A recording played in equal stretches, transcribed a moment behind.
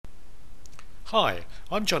Hi,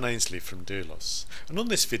 I'm John Aynsley from Doulos, and on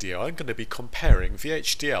this video I'm going to be comparing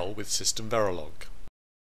VHDL with SystemVerilog.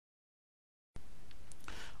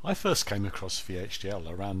 I first came across VHDL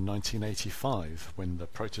around 1985 when the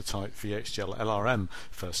prototype VHDL LRM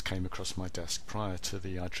first came across my desk prior to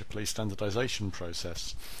the IEEE standardization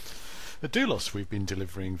process. At Doulos we've been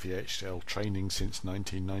delivering VHDL training since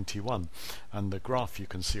 1991, and the graph you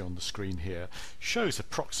can see on the screen here shows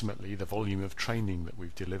approximately the volume of training that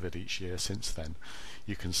we've delivered each year since then.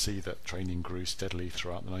 You can see that training grew steadily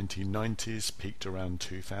throughout the 1990s, peaked around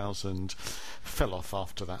 2000, fell off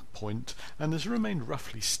after that point, and has remained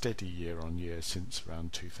roughly steady year on year since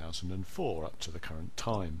around 2004 up to the current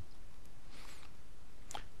time.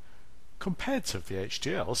 Compared to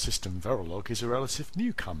VHDL, SystemVerilog is a relative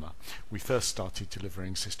newcomer. We first started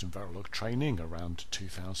delivering SystemVerilog training around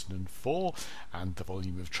 2004, and the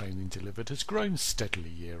volume of training delivered has grown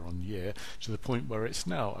steadily year on year to the point where it's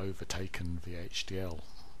now overtaken VHDL.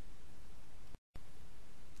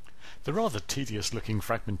 The rather tedious looking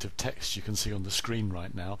fragment of text you can see on the screen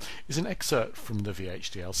right now is an excerpt from the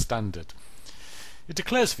VHDL standard. It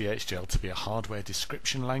declares VHDL to be a hardware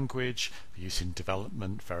description language for use in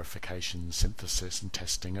development, verification, synthesis and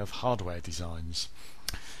testing of hardware designs.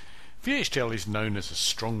 VHDL is known as a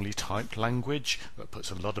strongly typed language that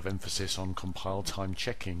puts a lot of emphasis on compile time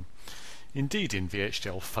checking. Indeed, in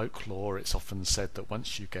VHDL folklore it's often said that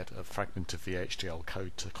once you get a fragment of VHDL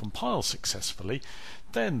code to compile successfully,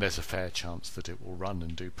 then there's a fair chance that it will run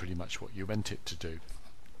and do pretty much what you meant it to do.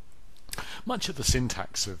 Much of the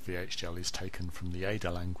syntax of VHDL is taken from the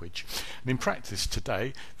Ada language, and in practice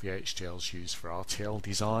today VHDL is used for RTL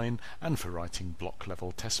design and for writing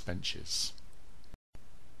block-level test benches.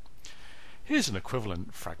 Here's an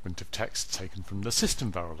equivalent fragment of text taken from the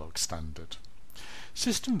SystemVerilog standard.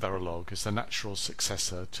 SystemVerilog is the natural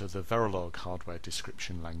successor to the Verilog hardware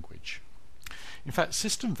description language. In fact,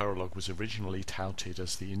 SystemVerilog was originally touted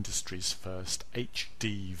as the industry's first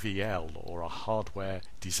HDVL, or a hardware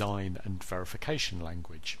design and verification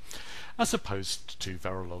language, as opposed to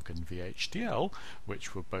Verilog and VHDL,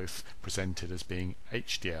 which were both presented as being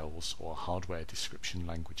HDLs, or hardware description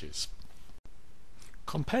languages.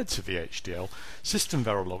 Compared to VHDL,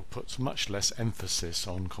 SystemVerilog puts much less emphasis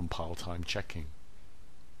on compile time checking.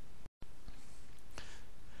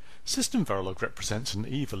 SystemVerilog represents an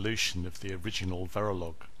evolution of the original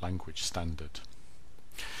Verilog language standard.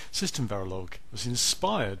 SystemVerilog was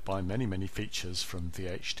inspired by many features from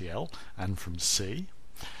VHDL and from C,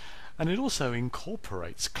 and it also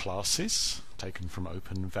incorporates classes taken from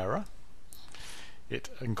OpenVera. It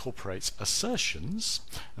incorporates assertions,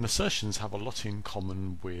 and assertions have a lot in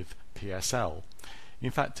common with PSL. In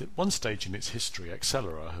fact, at one stage in its history,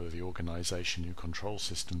 Accelera, who are the organisation who controls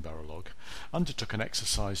SystemVerilog, undertook an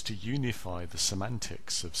exercise to unify the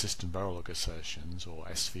semantics of SystemVerilog assertions, or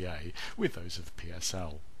SVA, with those of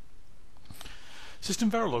PSL.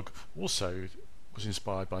 SystemVerilog also was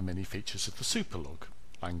inspired by many features of the Superlog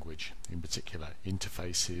language, in particular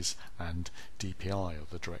interfaces and DPI, or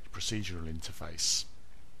the direct procedural interface.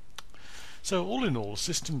 So all in all,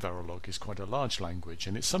 SystemVerilog is quite a large language,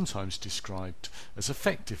 and it's sometimes described as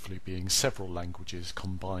effectively being several languages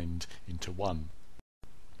combined into one.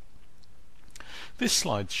 This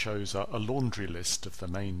slide shows a laundry list of the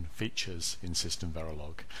main features in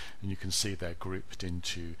SystemVerilog, and you can see they're grouped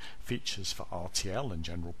into features for RTL and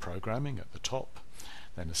general programming at the top,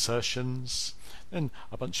 then assertions, then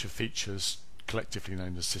a bunch of features collectively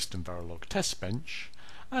known as SystemVerilog Test Bench,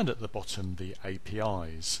 and at the bottom the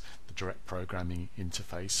APIs, the direct programming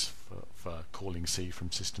interface for calling C from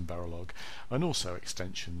SystemVerilog, and also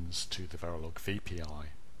extensions to the Verilog VPI.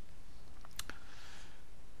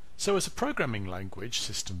 So as a programming language,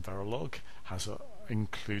 SystemVerilog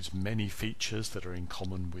includes many features that are in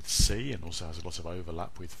common with C, and also has a lot of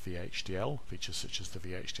overlap with VHDL, features such as the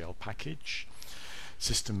VHDL package.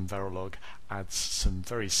 SystemVerilog adds some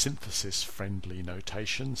very synthesis-friendly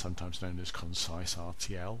notation, sometimes known as concise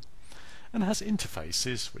RTL, and has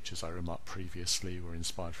interfaces, which, as I remarked previously, were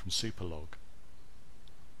inspired from Superlog.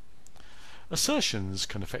 Assertions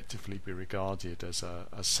can effectively be regarded as a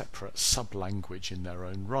separate sub-language in their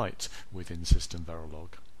own right within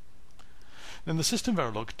SystemVerilog. Then the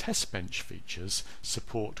SystemVerilog test bench features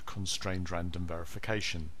support constrained random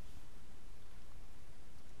verification.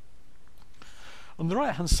 On the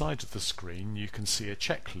right hand side of the screen you can see a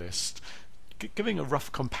checklist giving a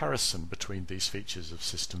rough comparison between these features of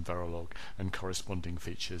SystemVerilog and corresponding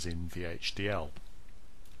features in VHDL.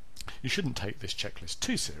 You shouldn't take this checklist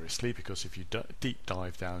too seriously, because if you deep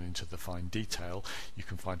dive down into the fine detail, you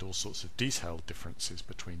can find all sorts of detailed differences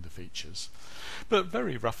between the features. But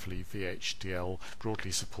very roughly, VHDL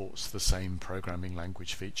broadly supports the same programming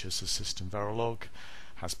language features as SystemVerilog,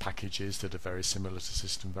 has packages that are very similar to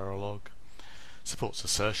SystemVerilog, supports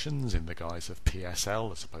assertions in the guise of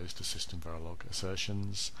PSL as opposed to SystemVerilog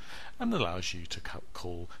assertions, and allows you to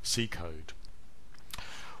call C code.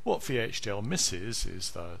 What VHDL misses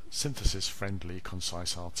is the synthesis-friendly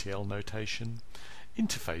concise RTL notation,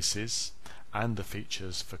 interfaces, and the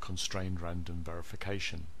features for constrained random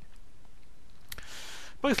verification.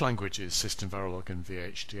 Both languages, SystemVerilog and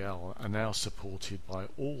VHDL, are now supported by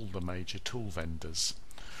all the major tool vendors.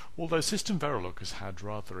 Although SystemVerilog has had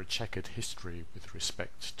rather a checkered history with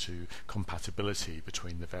respect to compatibility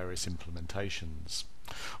between the various implementations,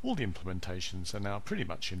 all the implementations are now pretty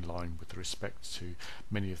much in line with respect to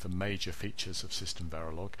many of the major features of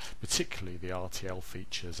SystemVerilog, particularly the RTL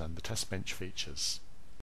features and the test bench features.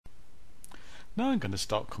 Now I'm going to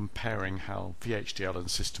start comparing how VHDL and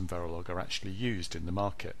SystemVerilog are actually used in the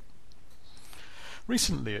market.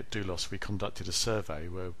 Recently at Doulos we conducted a survey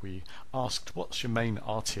where we asked, what's your main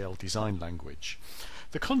RTL design language?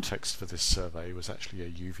 The context for this survey was actually a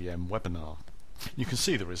UVM webinar. You can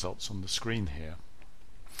see the results on the screen here.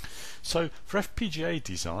 So for FPGA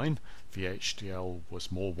design, VHDL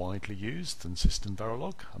was more widely used than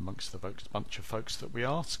SystemVerilog amongst the bunch of folks that we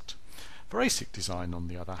asked. For ASIC design, on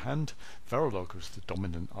the other hand, Verilog was the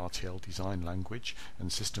dominant RTL design language and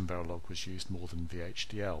SystemVerilog was used more than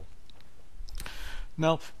VHDL.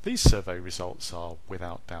 Now, these survey results are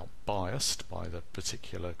without doubt biased by the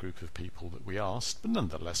particular group of people that we asked, but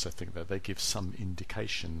nonetheless I think that they give some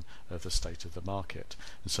indication of the state of the market.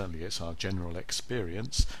 And certainly it's our general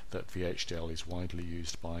experience that VHDL is widely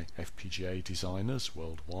used by FPGA designers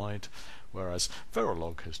worldwide, whereas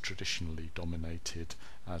Verilog has traditionally dominated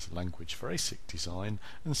as a language for ASIC design,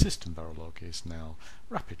 and SystemVerilog is now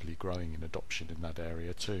rapidly growing in adoption in that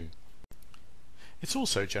area too. It's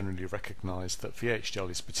also generally recognised that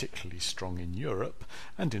VHDL is particularly strong in Europe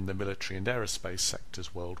and in the military and aerospace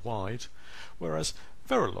sectors worldwide, whereas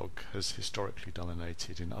Verilog has historically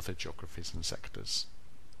dominated in other geographies and sectors.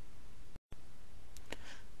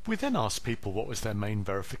 We then asked people what was their main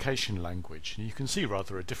verification language, and you can see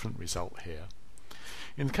rather a different result here.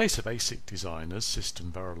 In the case of ASIC designers,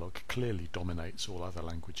 SystemVerilog clearly dominates all other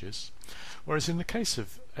languages, whereas in the case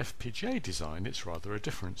of FPGA design it's rather a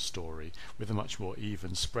different story, with a much more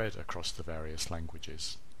even spread across the various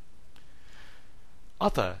languages.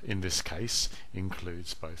 Other in this case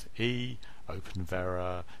includes both E,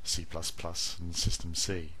 OpenVera, C++, and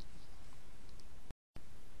SystemC.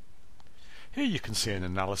 Here you can see an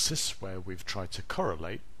analysis where we've tried to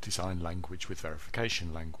correlate design language with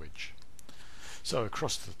verification language. So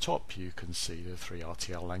across the top you can see the three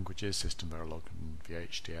RTL languages, SystemVerilog and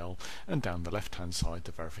VHDL, and down the left hand side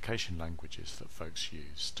the verification languages that folks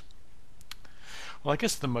used. Well, I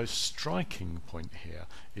guess the most striking point here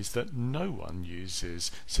is that no one uses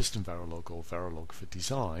SystemVerilog or Verilog for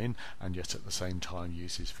design and yet at the same time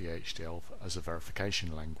uses VHDL as a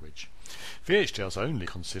verification language. VHDL is only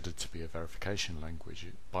considered to be a verification language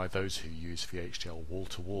by those who use VHDL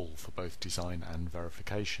wall-to-wall for both design and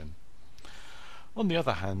verification. On the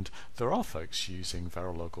other hand, there are folks using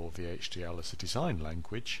Verilog or VHDL as a design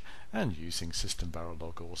language and using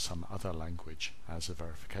SystemVerilog or some other language as a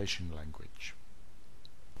verification language.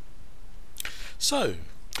 So,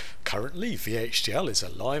 currently VHDL is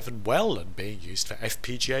alive and well and being used for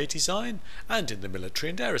FPGA design and in the military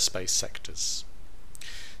and aerospace sectors.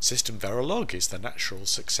 SystemVerilog is the natural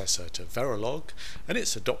successor to Verilog and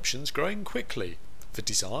its adoption's growing quickly, for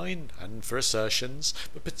design and for assertions,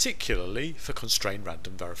 but particularly for constrained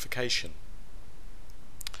random verification.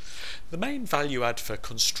 The main value add for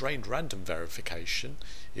constrained random verification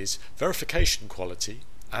is verification quality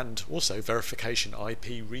and also verification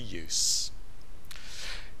IP reuse.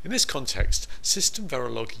 In this context,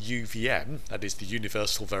 SystemVerilog UVM, that is the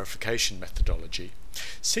Universal Verification Methodology,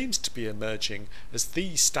 seems to be emerging as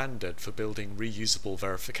the standard for building reusable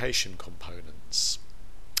verification components.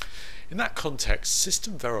 In that context,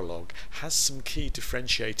 SystemVerilog has some key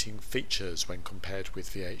differentiating features when compared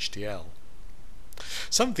with VHDL.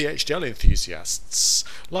 Some VHDL enthusiasts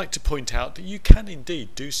like to point out that you can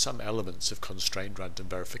indeed do some elements of constrained random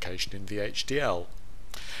verification in VHDL.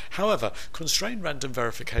 However, constrained random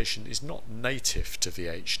verification is not native to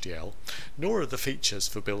VHDL, nor are the features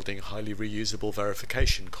for building highly reusable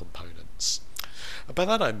verification components. By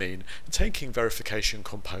that I mean taking verification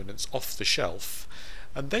components off the shelf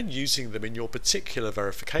and then using them in your particular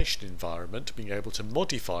verification environment, being able to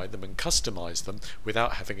modify them and customize them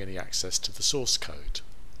without having any access to the source code.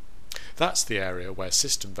 That's the area where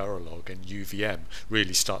SystemVerilog and UVM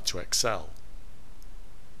really start to excel.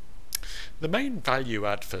 The main value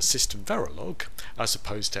add for SystemVerilog, as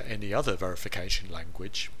opposed to any other verification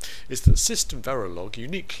language, is that SystemVerilog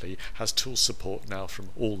uniquely has tool support now from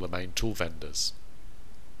all the main tool vendors.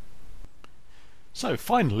 So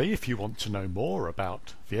finally, if you want to know more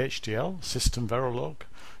about VHDL, SystemVerilog,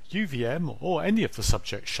 UVM or any of the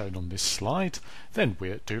subjects shown on this slide, then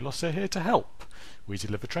we at Doulos are here to help. We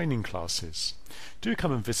deliver training classes. Do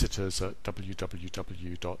come and visit us at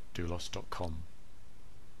www.doulos.com.